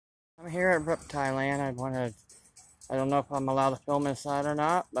here at reptiland. I don't know if I'm allowed to film inside or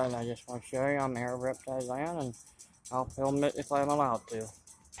not, but I just want to show you I'm here at reptiland, and I'll film it if I'm allowed to.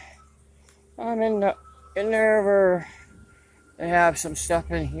 I'm in there where they have some stuff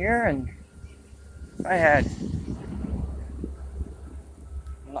in here, and I had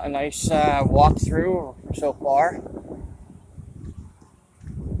a nice walkthrough so far.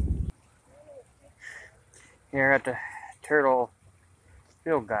 Here at the turtle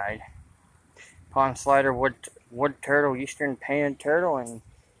field guide. Pond slider, wood turtle, eastern painted turtle, and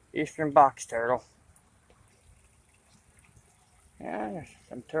eastern box turtle. Yeah, there's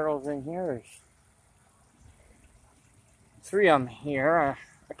some turtles in here. There's 3 of them here.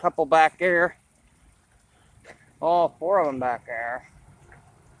 A couple back there. All 4 of them back there.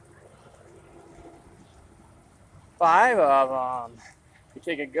 5 of them. You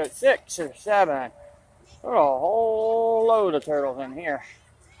take a good 6 or 7. There's a whole load of turtles in here.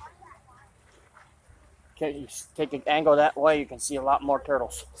 Okay, you take an angle that way, you can see a lot more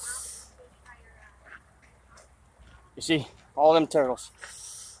turtles. You see all them turtles.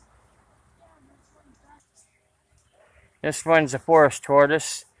 This one's a forest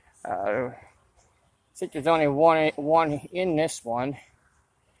tortoise. I think there's only one in this one.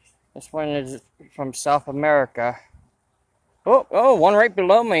 This one is from South America. Oh, one right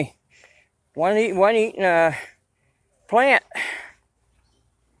below me. One eating a plant.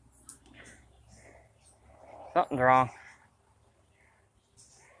 Something's wrong.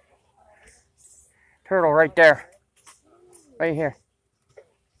 Turtle right there. Right here.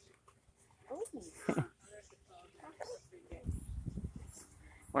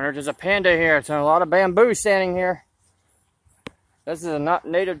 Wonder if there's a panda here. It's a lot of bamboo standing here. This is not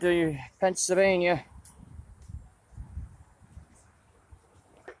native to Pennsylvania.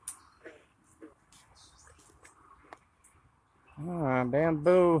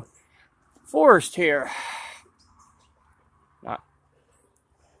 Bamboo forest here.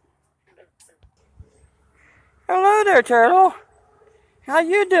 Hello there, turtle. How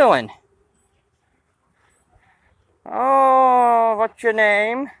you doing? Oh, what's your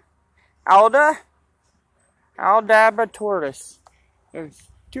name? Alda? Aldabra tortoise. There's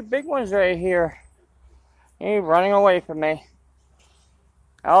 2 big ones right here. He's running away from me.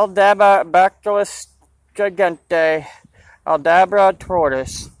 Aldabra gigante. Aldabra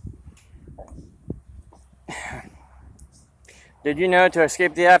tortoise. Did you know to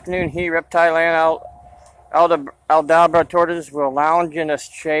escape the afternoon heat, reptiland Aldabra tortoises will lounge in the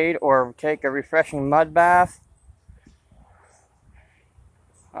shade or take a refreshing mud bath?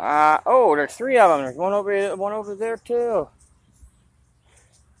 Oh, there's 3 of them. There's one over there too.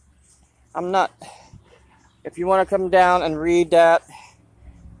 If you want to come down and read that,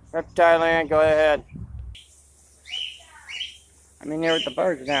 reptiland, go ahead. I'm in there with the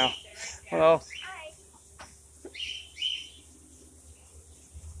birds now. Hello.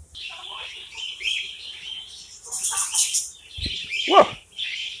 Whoa!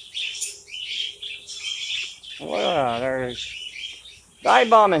 Wow, there's dive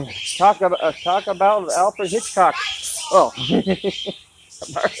bombing. Talk about Alfred Hitchcock. Oh,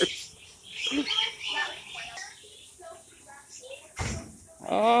 birds.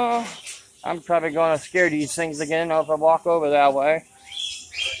 Oh, I'm probably going to scare these things again if I walk over that way.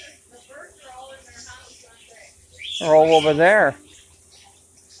 They're all over there.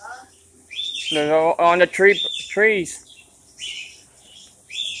 They're all on the trees.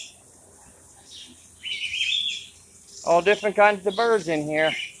 All different kinds of birds in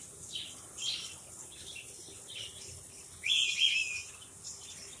here.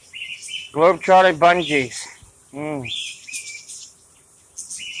 Globetrotting bungees.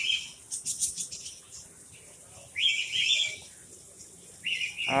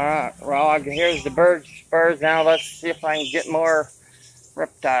 Alright, well, here's the birds now. Let's see if I can get more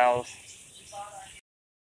reptiles.